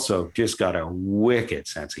she's also just got a wicked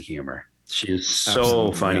sense of humor. She is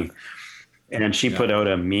so funny. Yeah. And she put out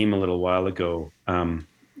a meme a little while ago,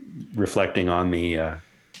 reflecting on the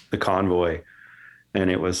convoy,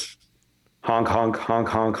 and it was honk, honk, honk,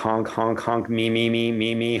 honk, honk, honk, honk,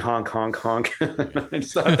 me, honk, honk, honk. I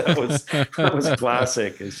just thought that was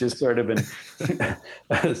classic. It's just sort of an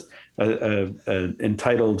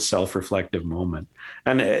entitled self-reflective moment.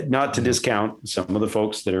 And not to discount some of the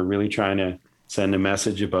folks that are really trying to send a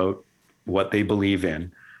message about what they believe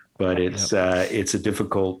in, but it's a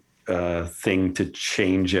difficult thing to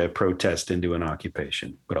change a protest into an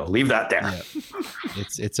occupation. But I'll leave that there. Yeah.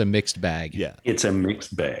 It's a mixed bag. Yeah, it's a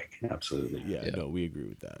mixed bag. Absolutely. Yeah. No, we agree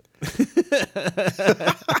with that.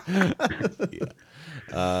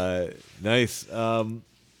 Nice.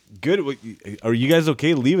 Good. Are you guys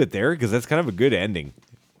okay to leave it there? Because that's kind of a good ending.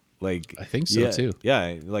 Like I think so too.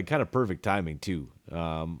 Yeah, like kind of perfect timing too.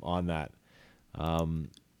 On that.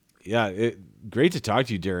 Great to talk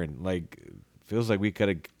to you, Darren. Like, feels like we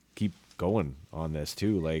gotta keep going on this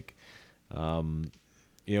too. Like, and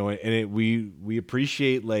we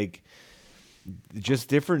appreciate like just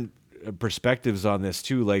different perspectives on this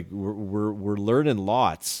too. Like we're learning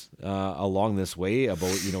lots along this way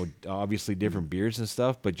about obviously different beers and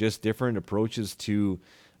stuff, but just different approaches to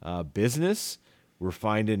business. We're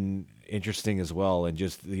finding interesting as well, and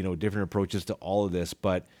just different approaches to all of this,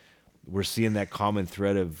 but we're seeing that common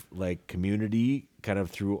thread of like community kind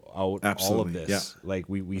of throughout all of this. Yeah. Like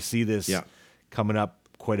we see this coming up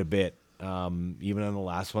quite a bit. Even on the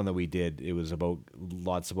last one that we did, it was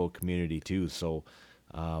lots about community too. So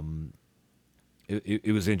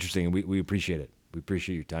it was interesting, and we appreciate it. We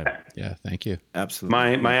appreciate your time. Yeah, thank you.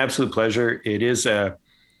 Absolutely. My absolute pleasure. It is they're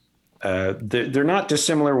not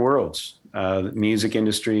dissimilar worlds. Music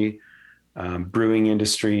industry, brewing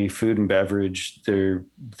industry, food and beverage. They're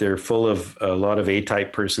full of a lot of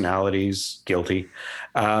A-type personalities, guilty,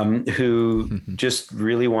 who just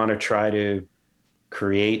really want to try to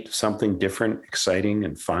create something different, exciting,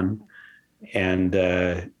 and fun. And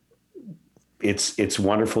it's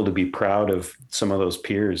wonderful to be proud of some of those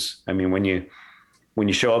peers. I mean, when you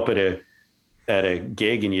show up at at a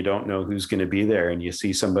gig and you don't know who's going to be there, and you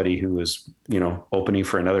see somebody who is, opening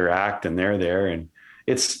for another act and they're there, and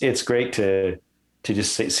it's great to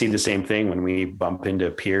just see the same thing when we bump into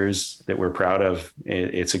peers that we're proud of.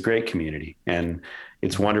 It's a great community, and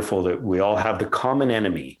it's wonderful that we all have the common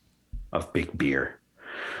enemy of big beer.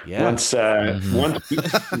 Yeah.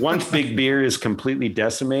 Once big beer is completely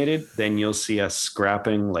decimated, then you'll see us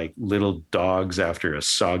scrapping like little dogs after a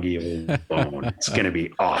soggy old bone. It's going to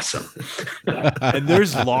be awesome. And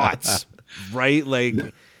there's lots, right? Like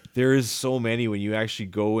there's so many when you actually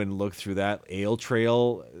go and look through that ale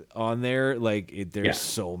trail on there. Like there's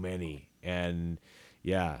so many, and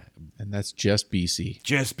and that's just BC.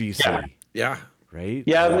 just BC, Yeah. right?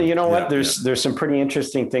 Yeah, you know what? There's some pretty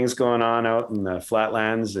interesting things going on out in the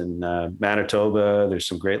flatlands in Manitoba. There's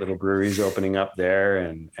some great little breweries opening up there,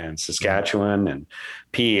 and Saskatchewan and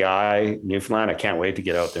PEI, Newfoundland. I can't wait to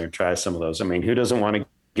get out there and try some of those. I mean, who doesn't want to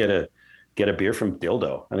get a beer from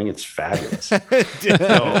Dildo? I think it's fabulous. The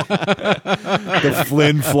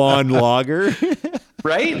Flin Flon Lager.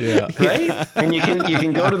 Right? Yeah. Right? And you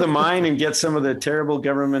can go to the mine and get some of the terrible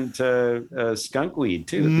government skunk weed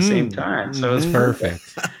too at the same time. So it's perfect.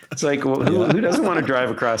 It's like, well, who doesn't want to drive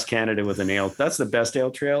across Canada with an ale? That's the best ale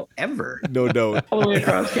trail ever. No doubt. All the way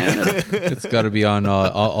across Canada. It's got to be on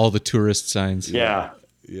all the tourist signs. Yeah.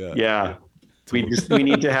 We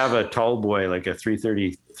need to have a tall boy, like a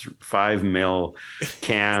 335 mil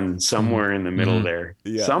can somewhere in the middle there.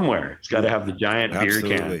 Yeah. Somewhere. It's got to have the giant beer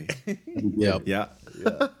can. Yep. Yeah.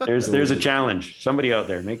 There's a challenge. Somebody out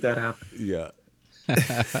there, make that happen. Yeah.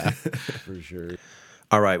 For sure.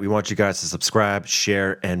 All right. We want you guys to subscribe,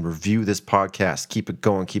 share, and review this podcast. Keep it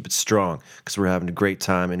going. Keep it strong, because we're having a great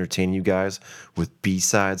time entertaining you guys with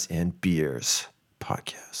B-Sides and Beers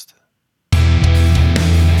podcast.